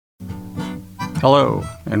Hello,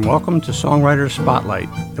 and welcome to Songwriter Spotlight,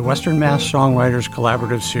 the Western Mass Songwriters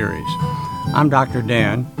Collaborative Series. I'm Dr.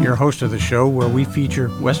 Dan, your host of the show, where we feature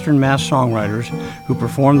Western Mass songwriters who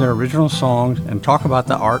perform their original songs and talk about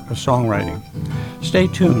the art of songwriting. Stay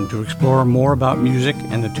tuned to explore more about music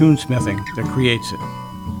and the tunesmithing that creates it.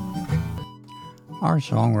 Our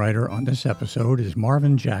songwriter on this episode is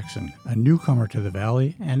Marvin Jackson, a newcomer to the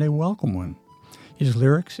Valley and a welcome one. His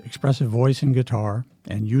lyrics, expressive voice and guitar,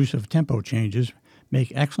 and use of tempo changes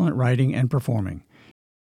make excellent writing and performing.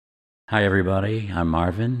 Hi everybody, I'm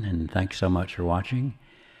Marvin, and thanks so much for watching.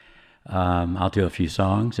 I'll do a few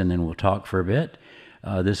songs and then we'll talk for a bit.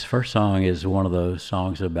 This first song is one of those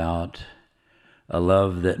songs about a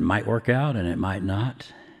love that might work out and it might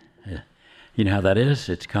not. You know how that is?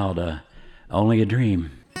 It's called Only a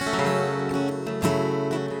Dream.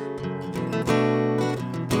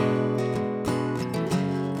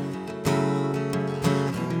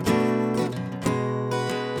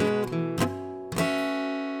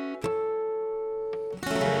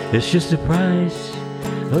 It's just the price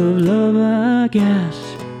of love, I guess.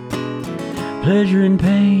 Pleasure and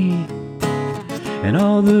pain and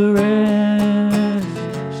all the rest.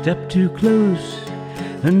 Step too close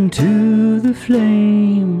unto the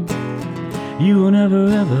flame. You will never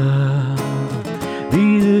ever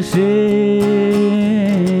be the same.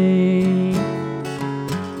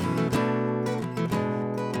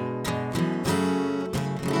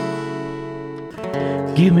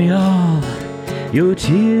 Give me all your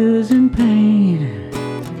tears and pain.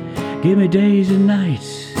 Give me days and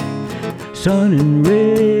nights, sun and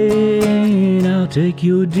rain. I'll take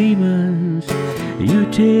your demons,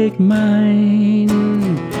 you take mine.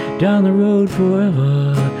 Down the road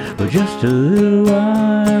forever, or just a little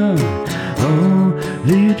while.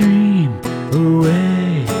 Only a dream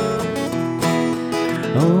away.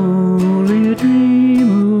 Only a dream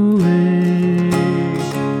away.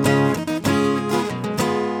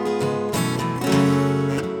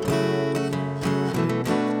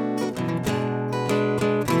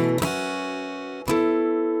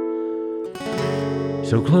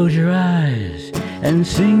 So close your eyes and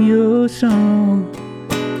sing your song.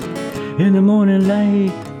 In the morning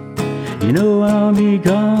light, you know I'll be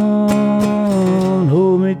gone.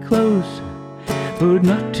 Hold me close, but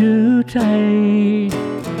not too tight.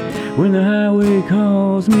 When the highway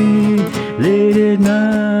calls me late at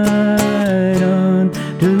night,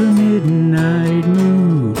 under the midnight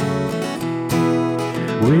moon,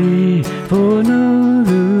 wait for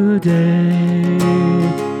another day.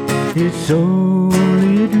 It's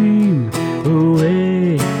only a dream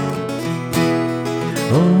away.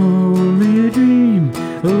 Only a dream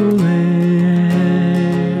away.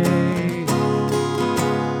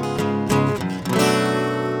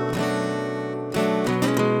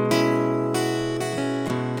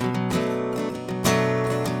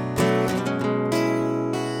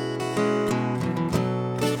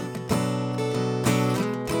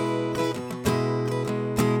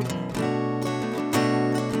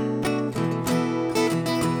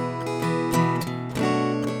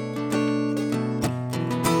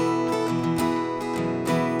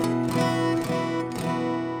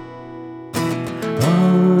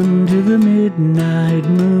 Under the midnight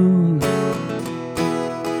moon,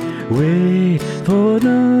 wait for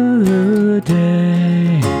another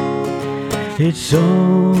day. It's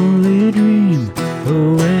only a dream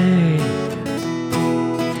away.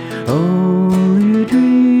 Only a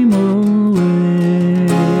dream away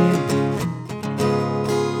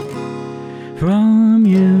from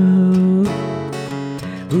you.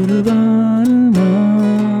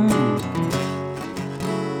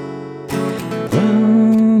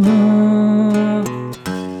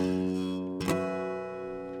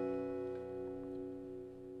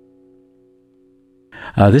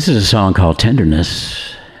 This is a song called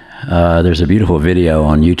Tenderness. There's a beautiful video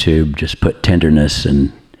on YouTube. Just put Tenderness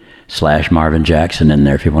and / Marvin Jackson in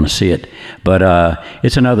there if you want to see it. But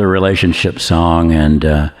it's another relationship song,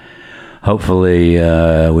 and hopefully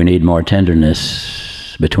we need more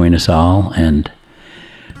tenderness between us all, and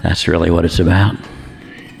that's really what it's about.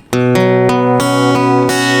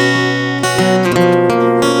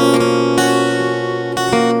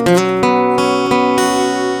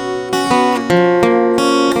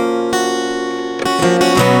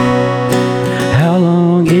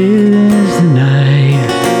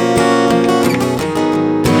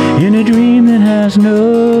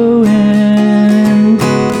 No end.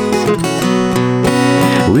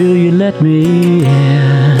 Will you let me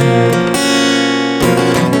in?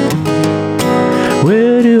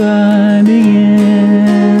 Where do I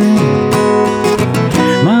begin?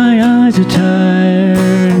 My eyes are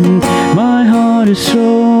tired, my heart is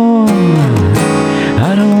sore.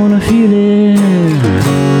 feel it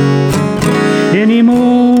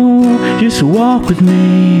anymore. Just walk with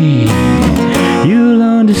me, you'll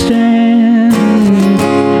understand.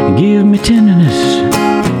 Give me tenderness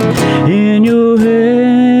in your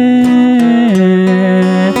hand.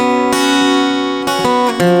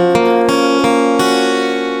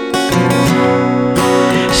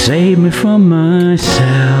 Save me from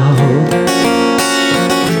myself.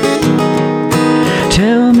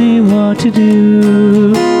 Tell me what to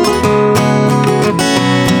do.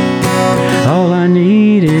 All I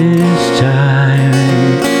need is time.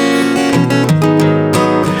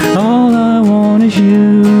 All I want is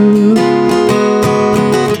you.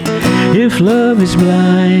 If love is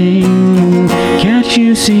blind, can't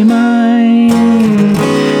you see mine?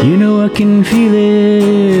 You know I can feel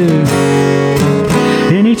it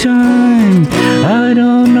anytime. I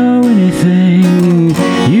don't know anything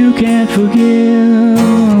you can't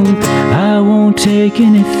forgive. I won't take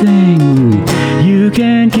anything you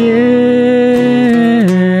can't give.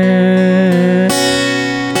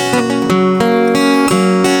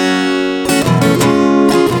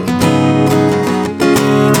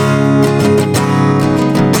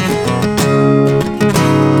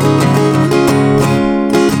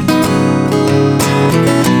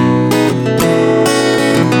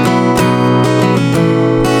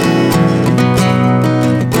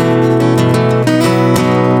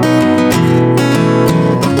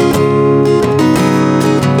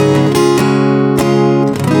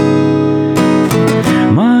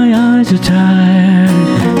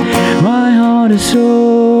 Tired, my heart is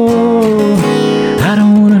sore. I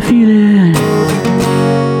don't wanna feel it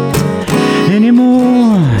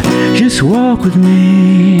anymore. Just walk with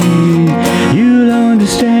me, you'll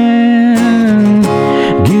understand.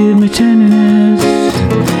 Give me tenderness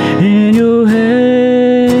in your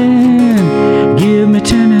hand. Give me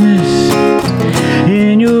tenderness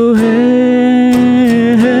in your hand.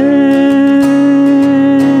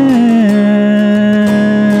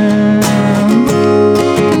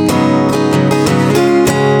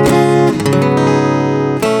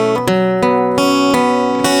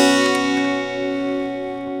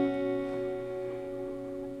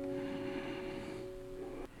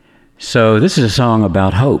 So this is a song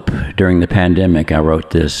about hope. During the pandemic, I wrote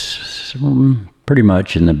this pretty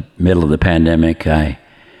much in the middle of the pandemic. I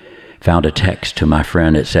found a text to my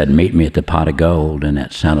friend. It said, "Meet me at the Pot of Gold," and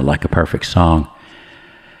that sounded like a perfect song.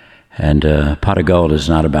 And Pot of Gold is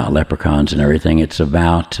not about leprechauns and everything. It's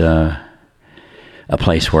about a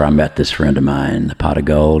place where I met this friend of mine, the Pot of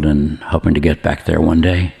Gold, and hoping to get back there one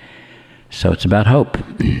day. So it's about hope.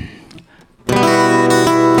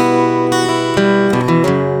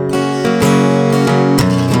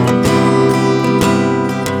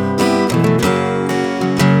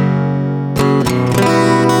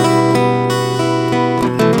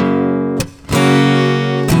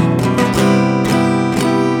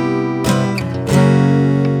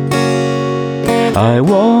 I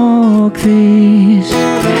walk these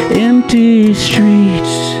empty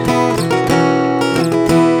streets,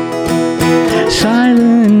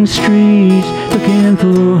 silent streets, looking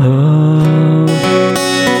for hope,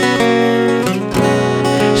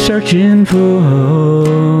 searching for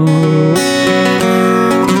hope.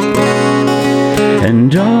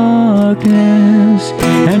 And darkness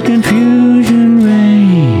and confusion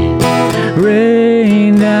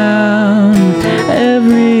rain down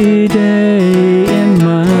every day.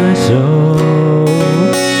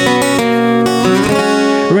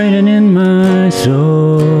 Raining in my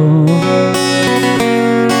soul.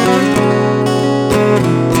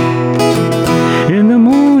 In the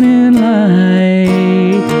morning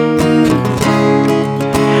light,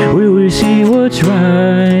 we will see what's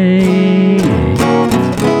right,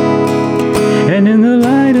 and in the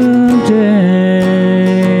light of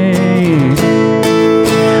day,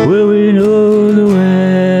 will we know the way.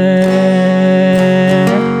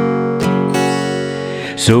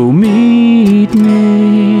 So meet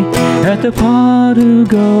me at the Pot of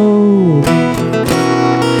Gold.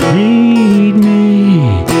 Meet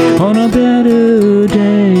me on a better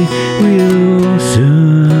day real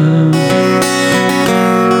soon.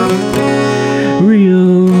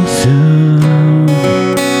 Real soon.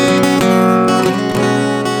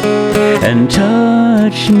 And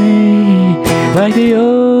touch me like the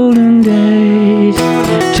olden days.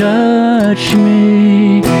 Touch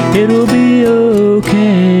me, it'll be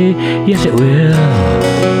okay. Yes, it will.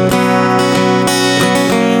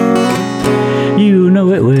 You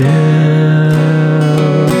know it will.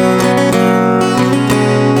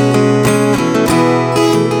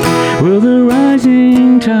 Will the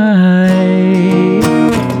rising tide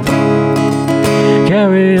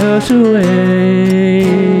carry us away?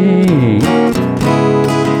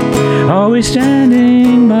 always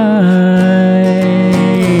standing by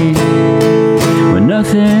with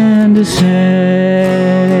nothing to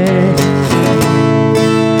say,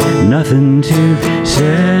 nothing to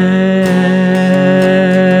say.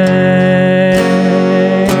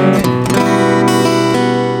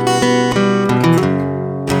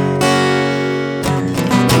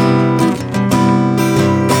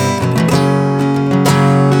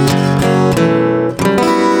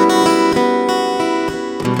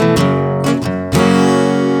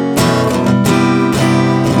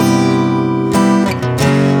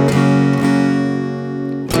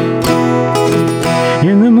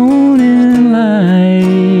 In the morning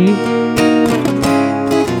light,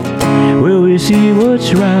 will we see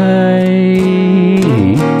what's right?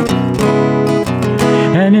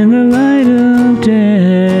 And in the light of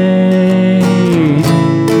day,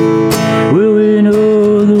 will we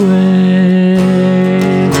know the way?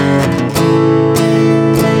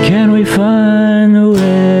 Can we find the way?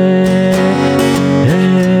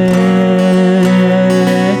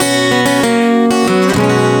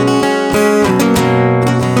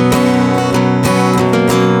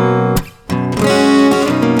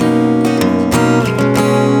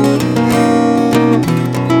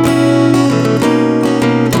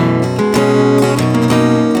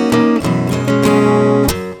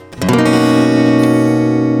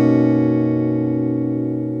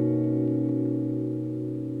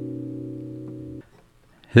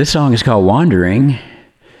 This song is called Wandering.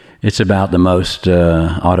 It's about the most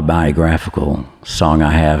autobiographical song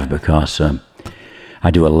I have because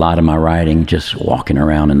I do a lot of my writing just walking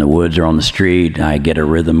around in the woods or on the street. I get a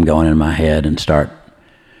rhythm going in my head and start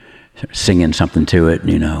singing something to it,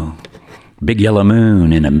 you know. Big yellow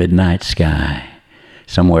moon in a midnight sky.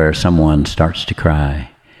 Somewhere someone starts to cry.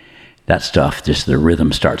 That stuff, just the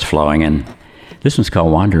rhythm starts flowing. And this one's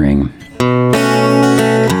called Wandering.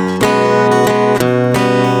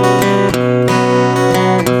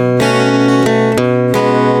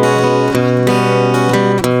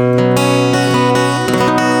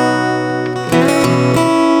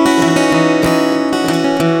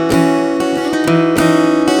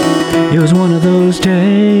 It was one of those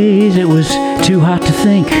days, it was too hot to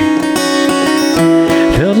think.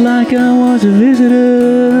 Felt like I was a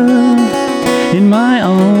visitor in my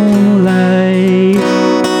own life.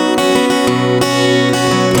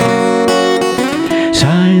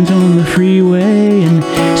 Signs on the freeway and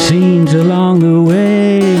scenes along the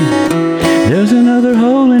way. There's another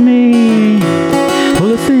hole in me,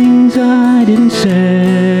 full of things I didn't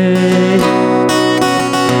say.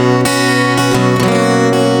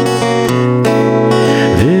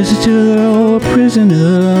 Visitor or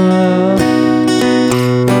prisoner,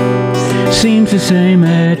 seems the same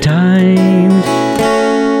at times.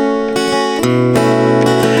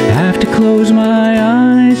 Have to close my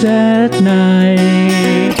eyes at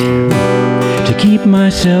night to keep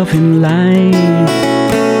myself in line.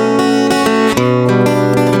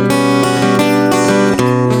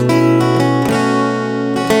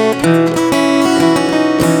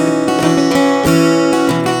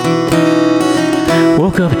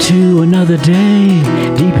 Woke up to another day,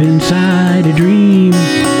 deep inside a dream.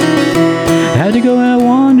 Had to go out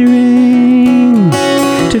wandering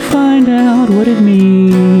to find out what it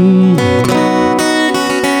means.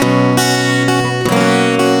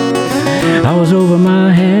 I was over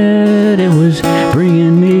my head, it was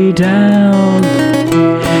bringing me down.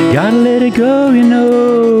 Gotta let it go, you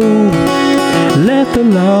know, let the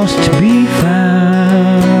lost be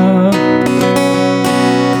found.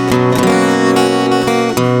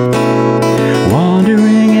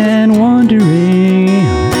 Wandering and wandering,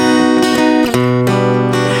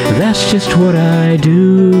 that's just what I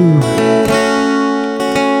do.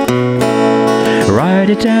 Write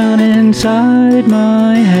it down inside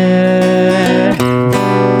my head,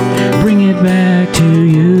 bring it back to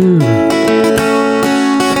you.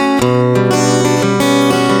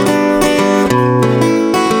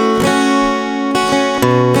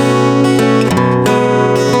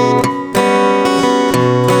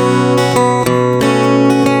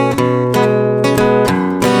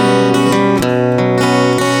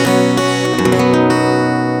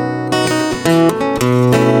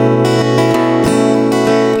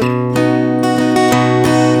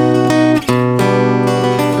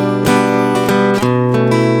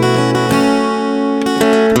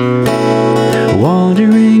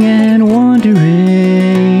 Wandering and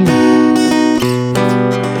wandering,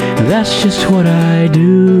 that's just what I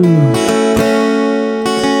do.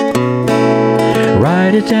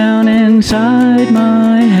 Write it down inside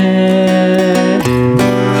my head,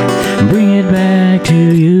 bring it back to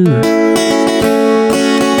you.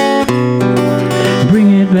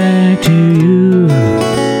 Bring it back to you.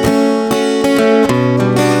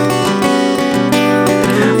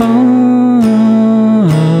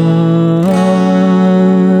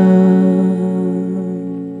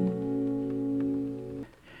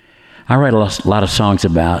 I write a lot of songs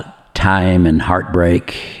about time and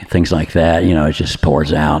heartbreak, things like that. You know, it just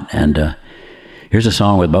pours out. And here's a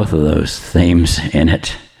song with both of those themes in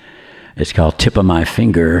it. It's called Tip of My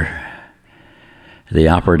Finger. The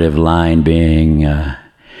operative line being,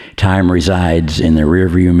 time resides in the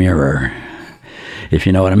rearview mirror, if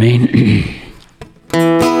you know what I mean.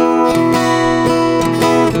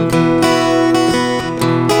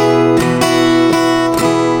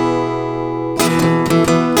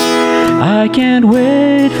 I can't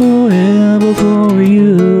wait forever for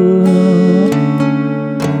you.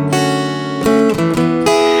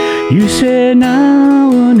 You said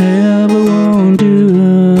now or never won't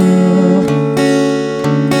do.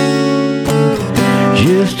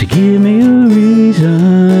 Just to give me a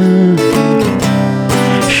reason,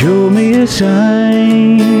 show me a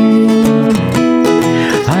sign.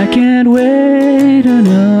 I can't wait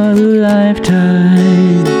another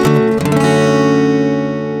lifetime.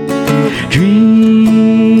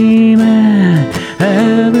 Dreaming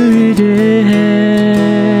every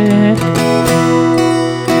day.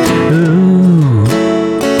 Oh,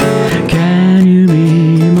 can you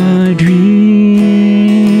be my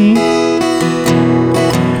dream?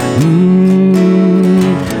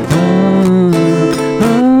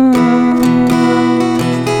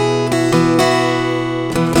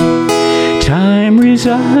 Time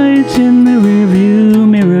resides in the rearview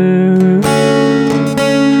mirror.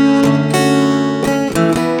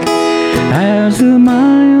 As the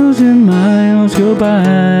miles and miles go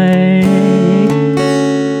by,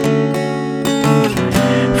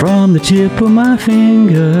 from the tip of my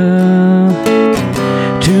finger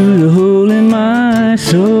to the hole in my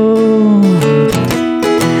soul,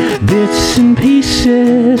 bits and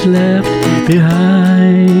pieces left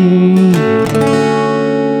behind.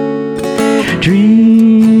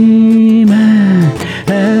 Dreaming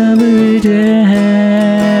every day.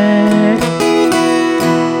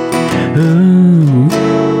 Oh,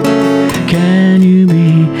 can you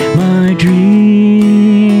be my dream?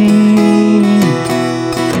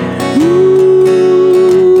 Ooh.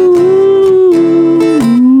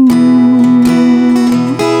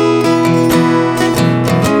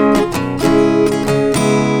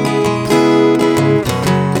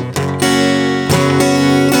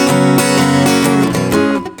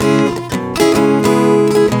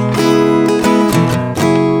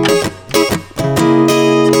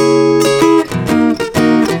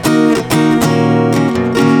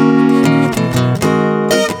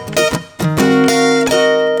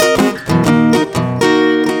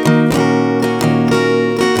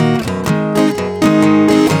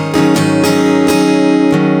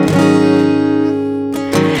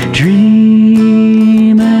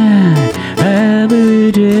 Dreaming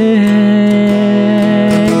every day.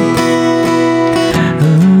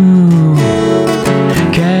 Oh,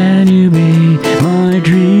 can you be my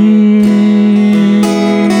dream?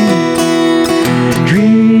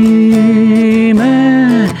 Dreaming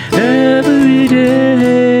every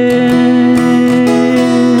day.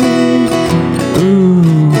 Oh,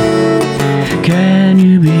 can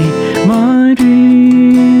you be my dream?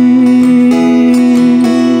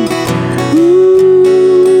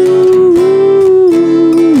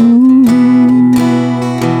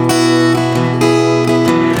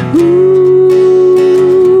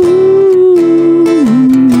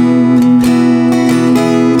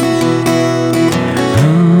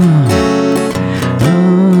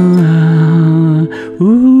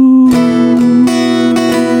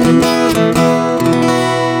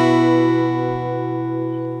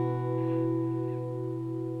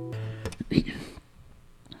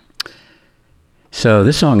 So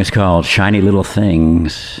this song is called Shiny Little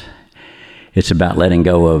Things. It's about letting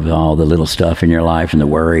go of all the little stuff in your life and the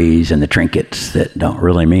worries and the trinkets that don't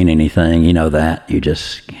really mean anything. You know that. You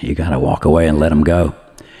got to walk away and let them go.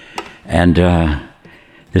 And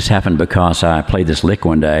this happened because I played this lick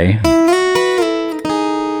one day.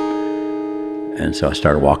 And so I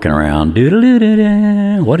started walking around.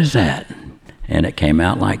 Doo-doo-doo-doo-doo. What is that? And it came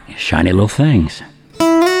out like Shiny Little Things.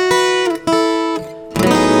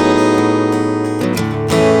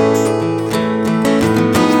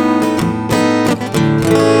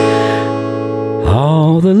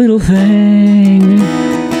 All the little things,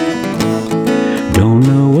 don't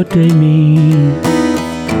know what they mean.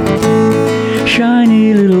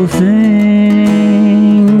 Shiny little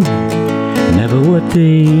things, never what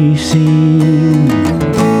they seem.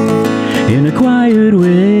 In a quiet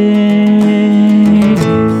way,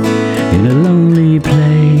 in a lonely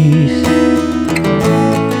place,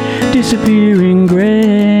 disappearing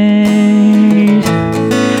grace,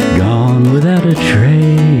 gone without a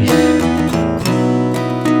trace.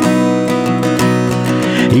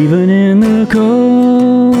 Even in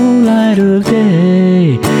cold light of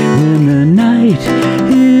day, when the night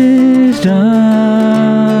is done.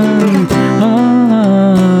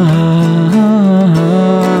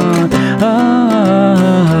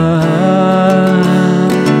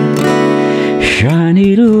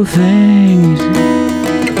 Shiny little things,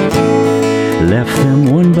 left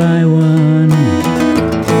them one by one,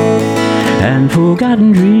 and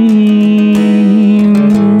forgotten dreams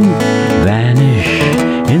vanish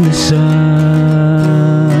in the sun.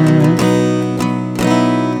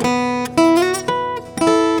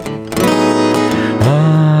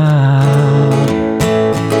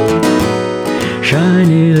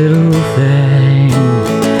 Shiny little things.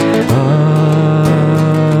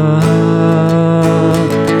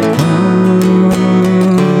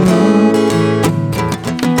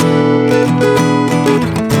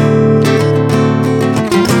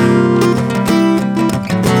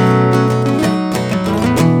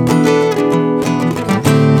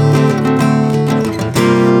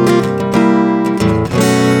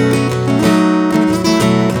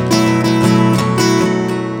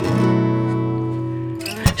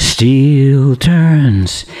 Steel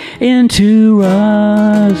turns into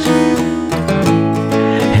rust,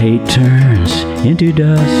 hate turns into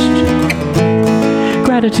dust,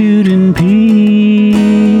 gratitude and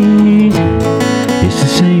peace, it's the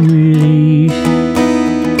same release.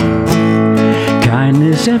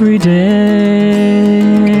 Kindness every day,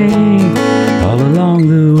 all along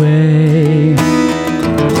the way.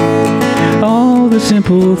 All the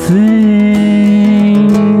simple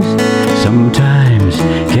things sometimes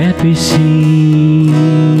can't be seen.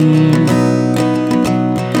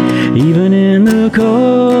 Even in the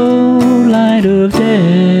cold light of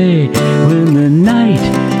day, when the night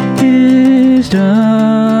is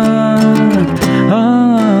done.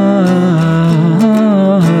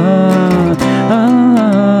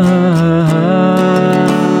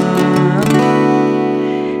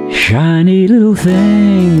 Shiny little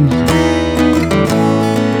things,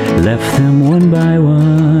 left them one by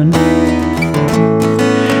one,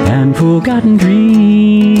 and forgotten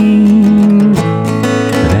dreams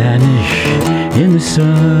vanish in the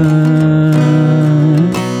sun.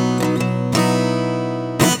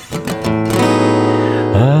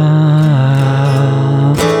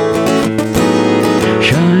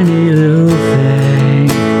 Shiny little thing.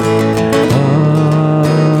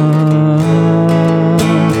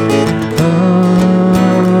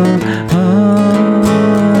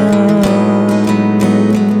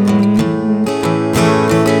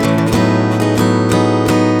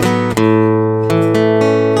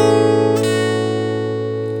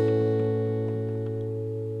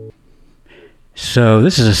 So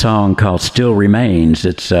this is a song called Still Remains.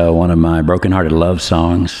 It's one of my broken-hearted love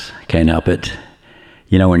songs. Can't help it.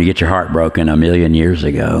 You know, when you get your heart broken 1,000,000 years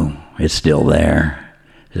ago, it's still there.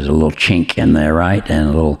 There's a little chink in there, right? And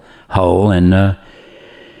a little hole, and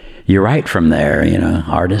you write from there, you know.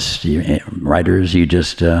 Artists, writers, you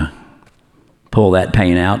just pull that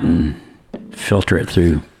pain out and filter it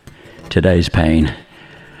through today's pain.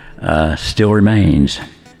 Still Remains.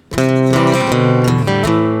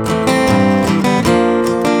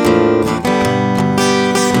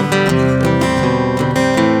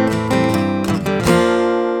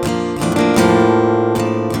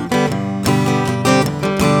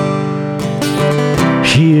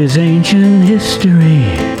 She is ancient history,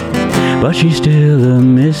 but she's still a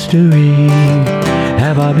mystery.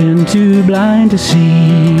 Have I been too blind to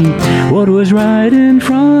see what was right in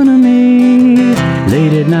front of me?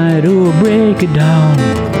 Late at night or break of dawn,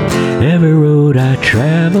 every road I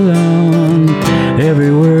travel on,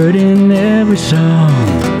 every word in every song,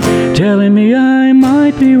 telling me I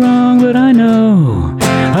might be wrong, but I know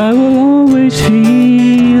I will always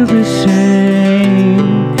feel the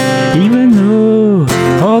same. Even though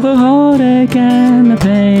all the heartache and the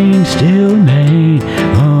pain still remain,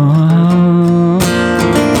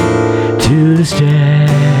 to this day,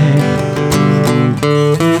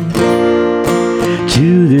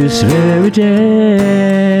 to this very day.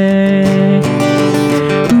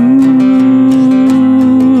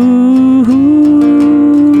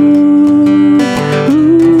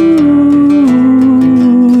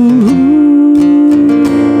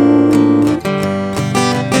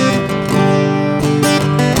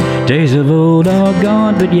 Days of old are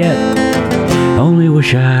gone, but yet only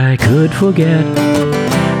wish I could forget.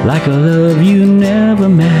 Like a love you never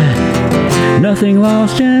met, nothing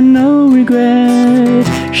lost and no regret.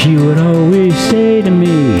 She would always say to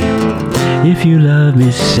me, if you love me,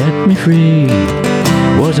 set me free.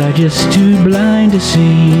 Was I just too blind to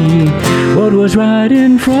see what was right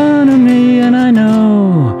in front of me? And I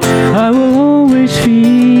know I will always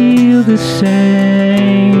feel the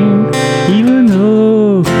same, even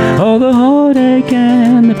though all the heartache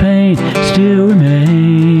and the pain still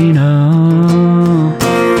remain. Oh,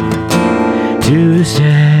 to this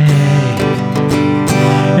day,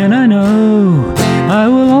 and I know I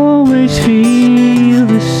will always feel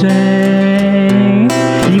the same,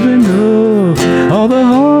 even though all the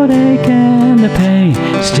heartache and the pain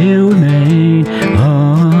still remain.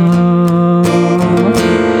 Oh,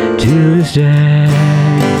 to this day,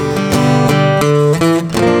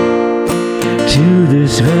 to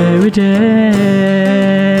this very day.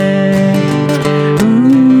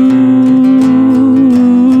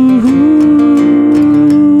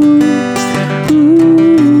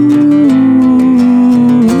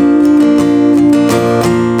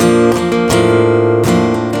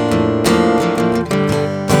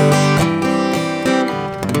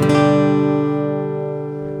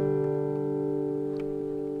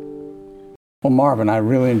 Well, Marvin, I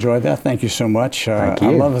really enjoyed that. Thank you so much. Thank you.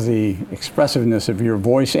 I love the expressiveness of your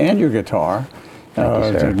voice and your guitar. Thank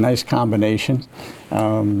you, It's sir. a nice combination.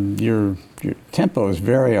 Your tempos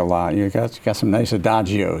vary a lot. You got some nice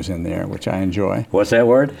adagios in there, which I enjoy. What's that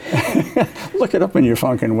word? Look it up in your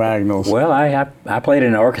Funkin' Wagnalls. Well, I played in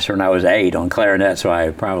an orchestra when I was 8 on clarinet, so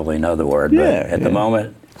I probably know the word. But Yeah, at the yeah.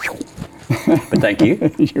 moment, but thank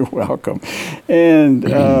you. You're welcome. And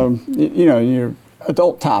you know, your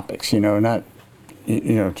adult topics. Not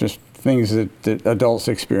just things that adults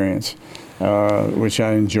experience, which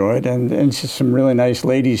I enjoyed, and just some really nice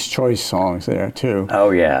ladies' choice songs there too.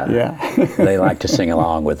 Oh yeah. Yeah. They like to sing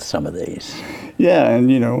along with some of these. Yeah, and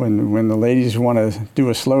when the ladies want to do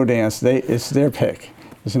a slow dance, it's their pick.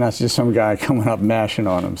 It's not just some guy coming up mashing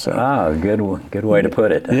on them. So. Oh, good way to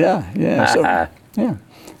put it. Yeah. So, yeah.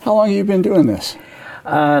 How long have you been doing this?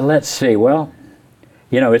 Let's see. Well,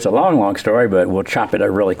 it's a long story, but we'll chop it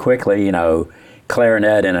up really quickly.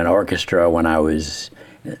 Clarinet in an orchestra when I was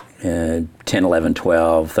 10, 11,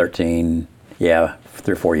 12, 13, 3 or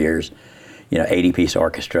 4 years. 80-piece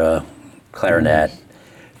orchestra, clarinet.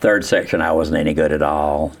 Third section, I wasn't any good at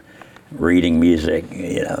all. Reading music,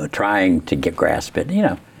 trying to grasp it.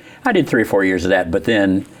 I did 3 or 4 years of that, but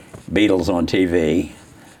then Beatles on TV.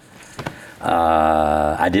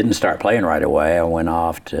 I didn't start playing right away. I went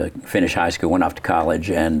off to finish high school, went off to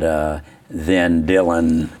college, and then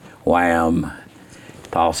Dylan, Wham,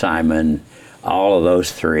 Paul Simon, all of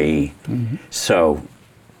those three. Mm-hmm. So,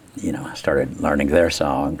 I started learning their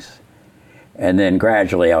songs. And then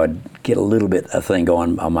gradually I would get a little bit of thing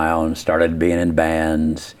going on my own, started being in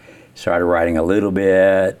bands, started writing a little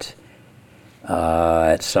bit.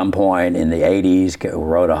 At some point in the 80s,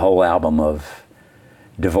 wrote a whole album of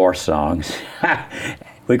divorce songs.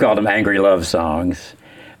 We called them angry love songs.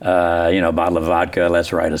 Bottle of vodka,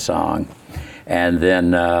 let's write a song. And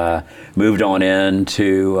then moved on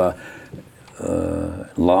into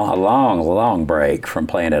a long break from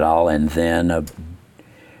playing at all. And then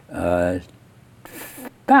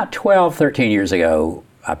about 12, 13 years ago,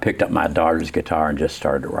 I picked up my daughter's guitar and just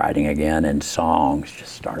started writing again, and songs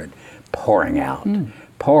just started pouring out.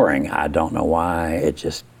 Pouring, I don't know why, it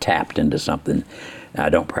just tapped into something. I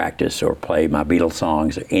don't practice or play my Beatles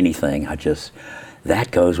songs or anything.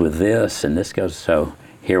 That goes with this and this goes, so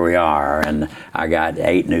here we are. And I got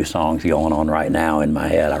 8 new songs going on right now in my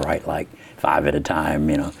head. I write like 5 at a time,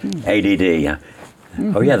 ADD.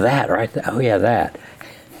 Oh yeah, that, right? Oh yeah, that.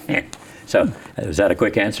 So, was that a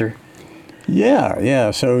quick answer?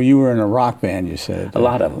 Yeah. So you were in a rock band, you said. A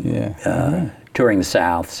lot of them. Yeah. Touring the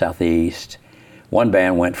South, Southeast. One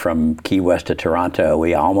band went from Key West to Toronto.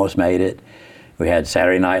 We almost made it. We had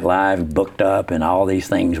Saturday Night Live booked up, and all these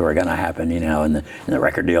things were going to happen, and the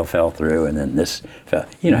record deal fell through, and then this fell.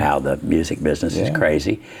 You know how the music business is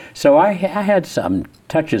crazy. So I had some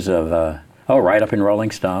touches of, right up in Rolling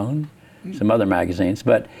Stone, some other magazines,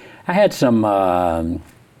 but I had some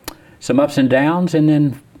ups and downs, and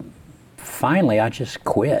then finally I just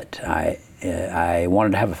quit. I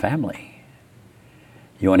wanted to have a family.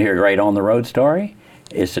 You want to hear a great on-the-road story?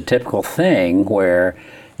 It's a typical thing where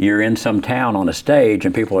you're in some town on a stage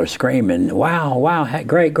and people are screaming, wow,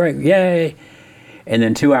 great, yay. And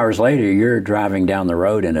then 2 hours later, you're driving down the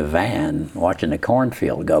road in a van, watching a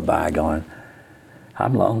cornfield go by going,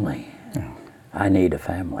 I'm lonely. I need a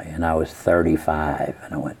family. And I was 35,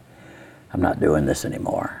 and I went, I'm not doing this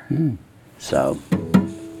anymore. So,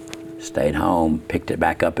 stayed home, picked it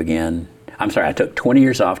back up again. I took 20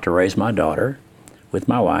 years off to raise my daughter with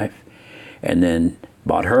my wife, and then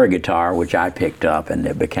bought her a guitar, which I picked up, and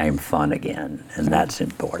it became fun again, and that's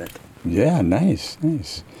important. Yeah, nice.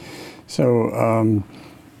 So,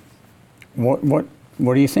 what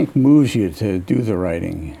what do you think moves you to do the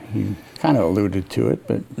writing? You kind of alluded to it,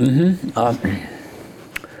 but...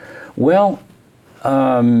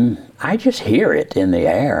 I just hear it in the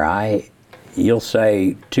air. You'll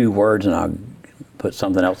say 2 words and I'll put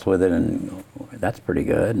something else with it, and that's pretty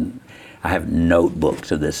good. And I have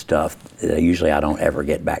notebooks of this stuff that usually I don't ever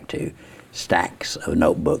get back to. Stacks of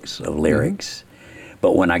notebooks of lyrics.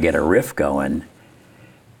 But when I get a riff going,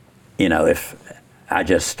 if I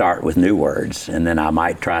just start with new words, and then I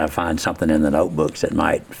might try to find something in the notebooks that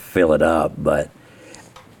might fill it up, but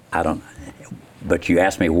I don't. But you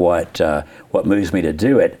asked me what moves me to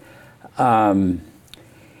do it.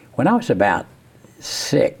 When I was about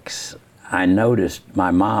 6, I noticed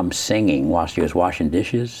my mom singing while she was washing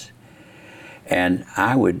dishes, and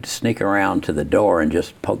I would sneak around to the door and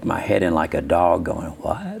just poke my head in like a dog, going,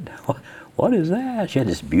 "What? What is that?" She had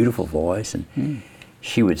this beautiful voice, and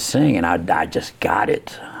she would sing, and I just got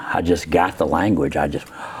it. I just got the language. And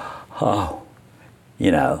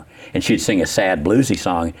she'd sing a sad bluesy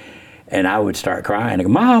song, and I would start crying. I go,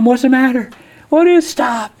 "Mom, what's the matter? What is,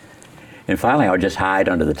 stop?" And finally, I would just hide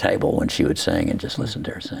under the table when she would sing and just listen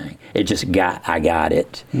to her sing. I got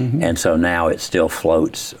it. And so now it still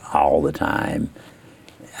floats all the time.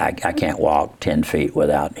 I can't walk 10 feet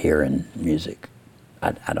without hearing music.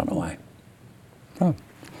 I don't know why. Oh,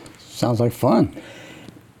 sounds like fun.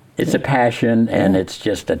 It's a passion, and it's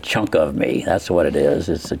just a chunk of me. That's what it is.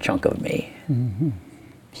 It's a chunk of me.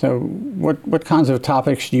 So what kinds of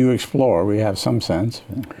topics do you explore? We have some sense.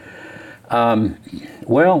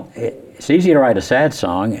 It's easy to write a sad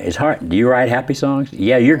song. It's hard. Do you write happy songs?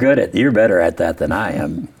 Yeah, you're better at that than I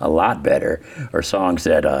am. A lot better. Or songs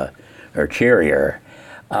that are cheerier.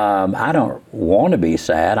 I don't want to be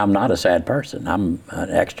sad. I'm not a sad person. I'm an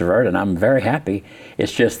extrovert, and I'm very happy.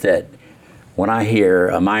 It's just that when I hear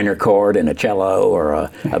a minor chord in a cello or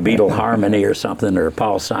a Beatle harmony or something, or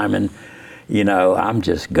Paul Simon, I'm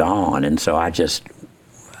just gone. And so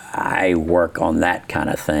I work on that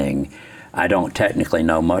kind of thing. I don't technically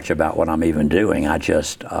know much about what I'm even doing. I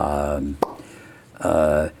just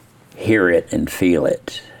hear it and feel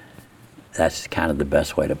it. That's kind of the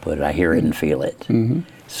best way to put it. I hear it and feel it.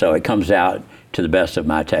 So it comes out to the best of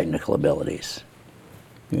my technical abilities.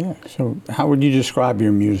 Yeah. So how would you describe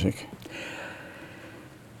your music?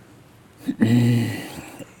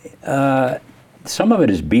 Some of it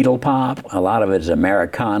is Beatle pop. A lot of it is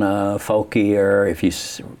Americana, folkier.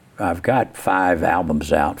 I've got 5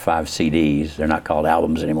 albums out, 5 CDs. They're not called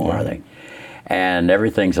albums anymore, are they? And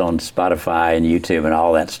everything's on Spotify and YouTube and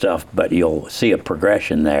all that stuff, but you'll see a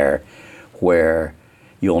progression there where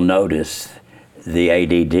you'll notice the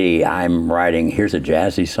ADD. I'm writing, here's a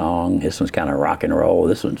jazzy song. This one's kind of rock and roll.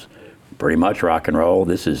 This one's pretty much rock and roll.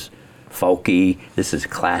 This is folky. This is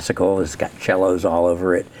classical. It's got cellos all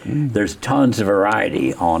over it. There's tons of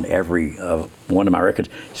variety on every one of my records,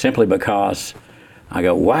 simply because I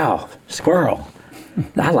go, wow, squirrel.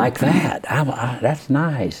 I like that. That's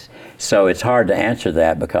nice. So it's hard to answer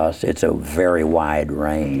that because it's a very wide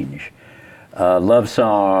range. Love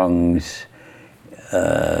songs,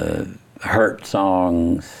 hurt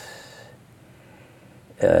songs.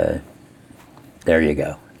 There you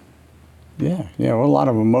go. Yeah. Well, a lot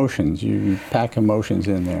of emotions. You pack emotions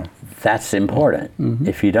in there. That's important.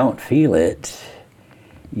 If you don't feel it,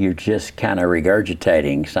 you're just kind of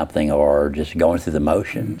regurgitating something or just going through the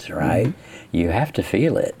motions, right? You have to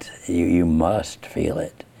feel it. You must feel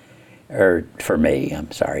it. Or for me, I'm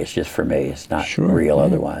sorry, it's just for me. It's not real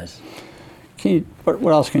otherwise.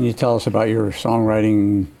 What else can you tell us about your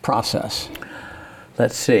songwriting process?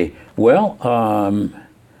 Let's see. Well,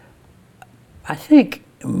 I think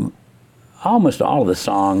almost all of the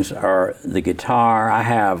songs are the guitar. I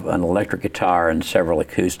have an electric guitar and several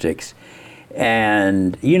acoustics.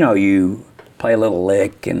 And, you play a little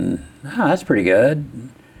lick and, that's pretty good.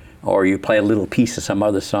 Or you play a little piece of some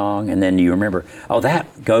other song and then you remember,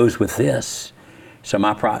 that goes with this. So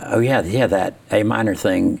that A minor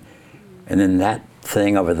thing and then that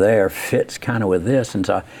thing over there fits kind of with this. And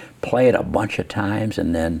so I play it a bunch of times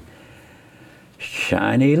and then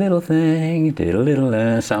shiny little thing,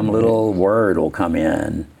 some little word will come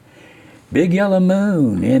in. Big yellow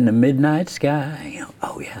moon in the midnight sky.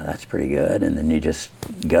 Oh yeah, that's pretty good. And then you just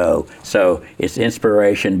go. So it's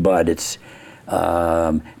inspiration, but it's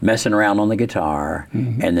messing around on the guitar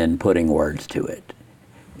and then putting words to it.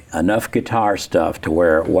 Enough guitar stuff to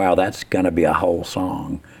where, wow, that's going to be a whole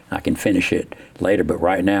song. I can finish it later, but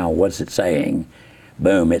right now, what's it saying?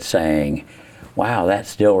 Boom, it's saying, wow, that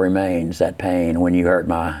still remains, that pain. When you broke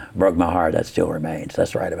my heart, that still remains.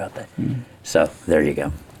 That's right about that. So there you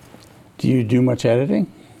go. Do you do much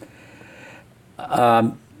editing?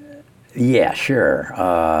 Yeah, sure.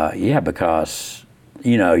 Yeah, because,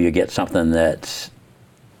 you get something that's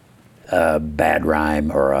a bad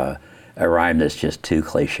rhyme or a rhyme that's just too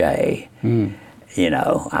cliche.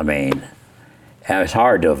 I mean, and it's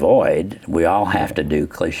hard to avoid. We all have to do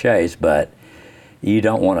cliches, but you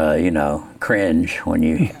don't want to, cringe when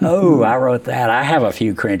you, oh, I wrote that. I have a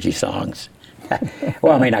few cringy songs.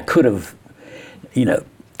 Well, I mean, I could have,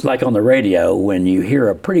 like on the radio, when you hear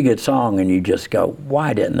a pretty good song and you just go,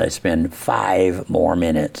 why didn't they spend 5 more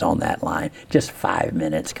minutes on that line? Just 5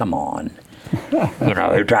 minutes, come on.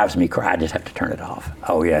 It drives me crazy. I just have to turn it off.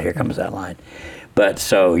 Oh yeah, here comes that line. But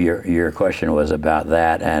so your question was about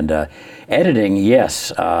that, and editing,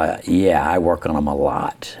 yes, I work on them a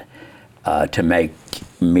lot to make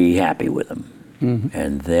me happy with them,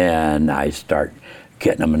 and then I start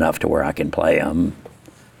getting them enough to where I can play them.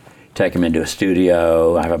 Take them into a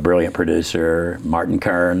studio. I have a brilliant producer, Martin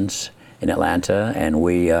Kearns, in Atlanta, and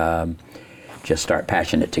we just start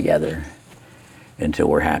patching it together until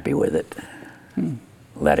we're happy with it.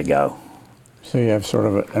 Let it go. So you have sort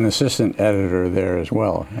of an assistant editor there as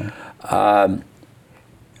well. Right?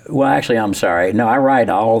 Well, actually, I'm sorry. No, I write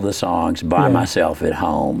all the songs by myself at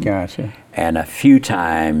home. Gotcha. And a few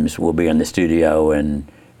times we'll be in the studio and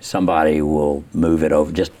somebody will move it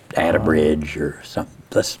over, just add a bridge or something.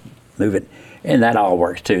 Let's move it. And that all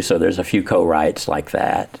works too. So there's a few co-writes like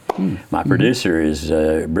that. My producer is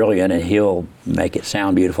brilliant, and he'll make it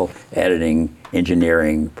sound beautiful, editing,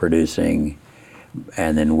 engineering, producing,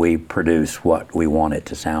 and then we produce what we want it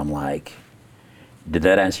to sound like. Did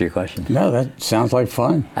that answer your question? No, that sounds like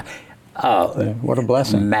fun. What a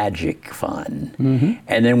blessing. Magic fun.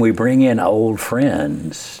 And then we bring in old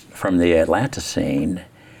friends from the Atlanta scene.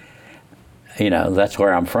 That's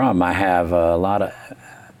where I'm from. I have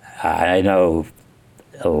I know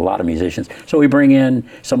a lot of musicians. So we bring in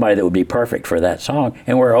somebody that would be perfect for that song,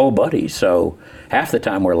 and we're old buddies. So half the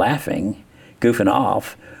time we're laughing, goofing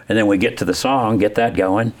off, and then we get to the song, get that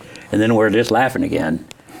going, and then we're just laughing again.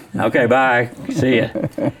 Okay, bye. See ya.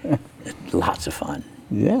 Lots of fun.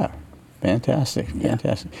 Yeah, fantastic,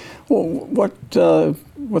 fantastic. Well,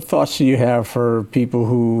 what thoughts do you have for people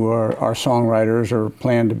who are songwriters or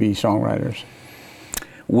plan to be songwriters?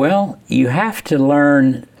 Well, you have to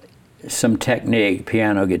learn some technique,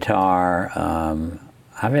 piano, guitar.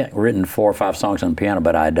 I've written 4 or 5 songs on piano,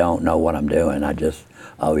 but I don't know what I'm doing. I just,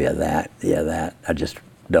 that. I just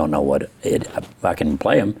don't know what I can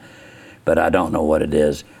play them, but I don't know what it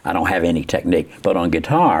is. I don't have any technique. But on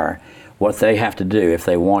guitar, what they have to do if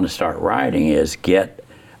they want to start writing is get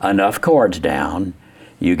enough chords down.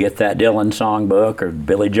 You get that Dylan songbook or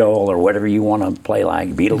Billy Joel or whatever you want to play, like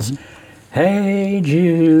Beatles. Hey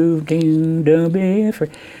Jude, don't be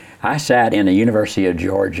afraid. I sat in a University of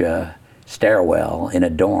Georgia stairwell in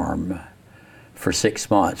a dorm for 6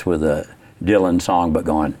 months with a Dylan songbook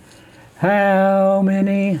going, how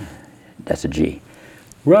many, that's a G,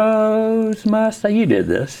 rows must I, you did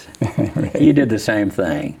this. You did the same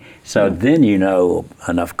thing. So then you know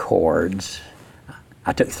enough chords.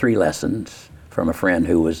 I took 3 lessons from a friend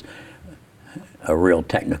who was a real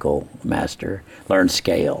technical master, learned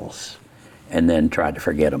scales, and then tried to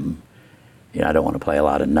forget them. I don't want to play a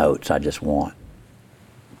lot of notes. I just want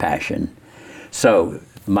passion. So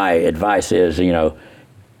my advice is,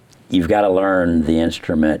 you've got to learn the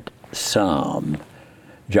instrument some.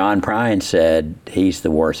 John Prine said he's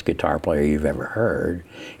the worst guitar player you've ever heard.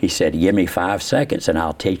 He said, give me 5 seconds and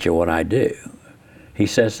I'll teach you what I do. He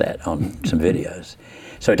says that on some videos.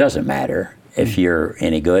 So it doesn't matter if you're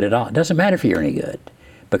any good at all. It doesn't matter if you're any good,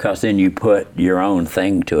 because then you put your own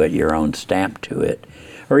thing to it, your own stamp to it.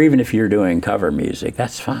 Or even if you're doing cover music,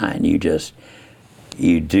 that's fine. You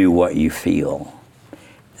do what you feel.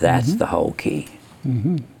 That's the whole key.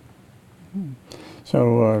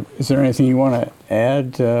 So is there anything you want to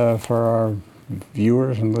add for our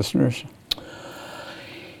viewers and listeners?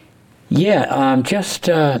 Yeah, just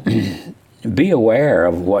be aware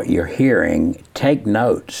of what you're hearing. Take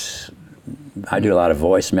notes. I do a lot of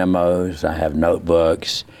voice memos. I have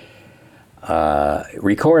notebooks.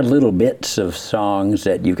 Record little bits of songs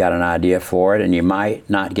that you've got an idea for it, and you might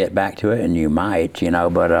not get back to it, and you might,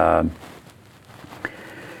 but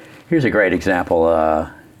here's a great example.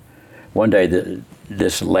 One day,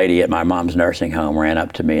 this lady at my mom's nursing home ran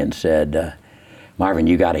up to me and said, Marvin,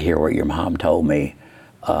 you got to hear what your mom told me.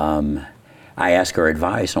 I asked her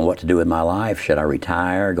advice on what to do with my life. Should I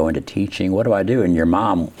retire, go into teaching? What do I do? And your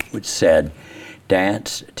mom said,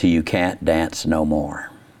 dance till you can't dance no more.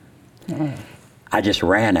 I just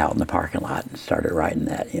ran out in the parking lot and started writing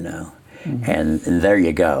that, and there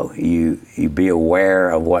you go. You be aware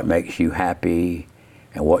of what makes you happy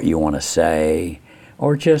and what you want to say,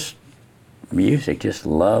 or just music. Just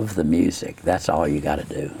love the music. That's all you got to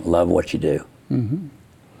do. Love what you do.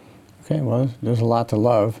 Okay, well, there's a lot to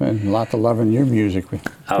love, and a lot to love in your music.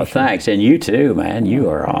 Oh, thanks. And you too, man. You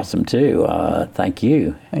are awesome too. Thank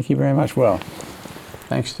you. Thank you very much. Well,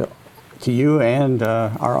 thanks to you and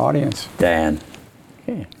our audience. Dan,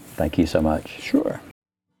 Okay, thank you so much. sure.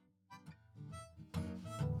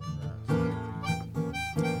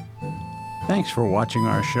 Thanks for watching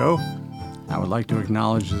our show. I would like to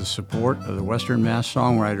acknowledge the support of the Western Mass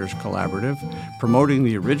Songwriters Collaborative, promoting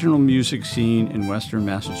the original music scene in Western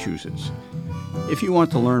Massachusetts. If you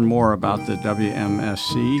want to learn more about the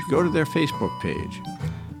WMSC, go to their Facebook page.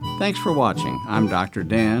 Thanks for watching. I'm Dr.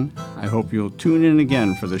 Dan. I hope you'll tune in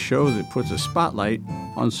again for the show that puts a spotlight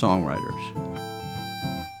on songwriters.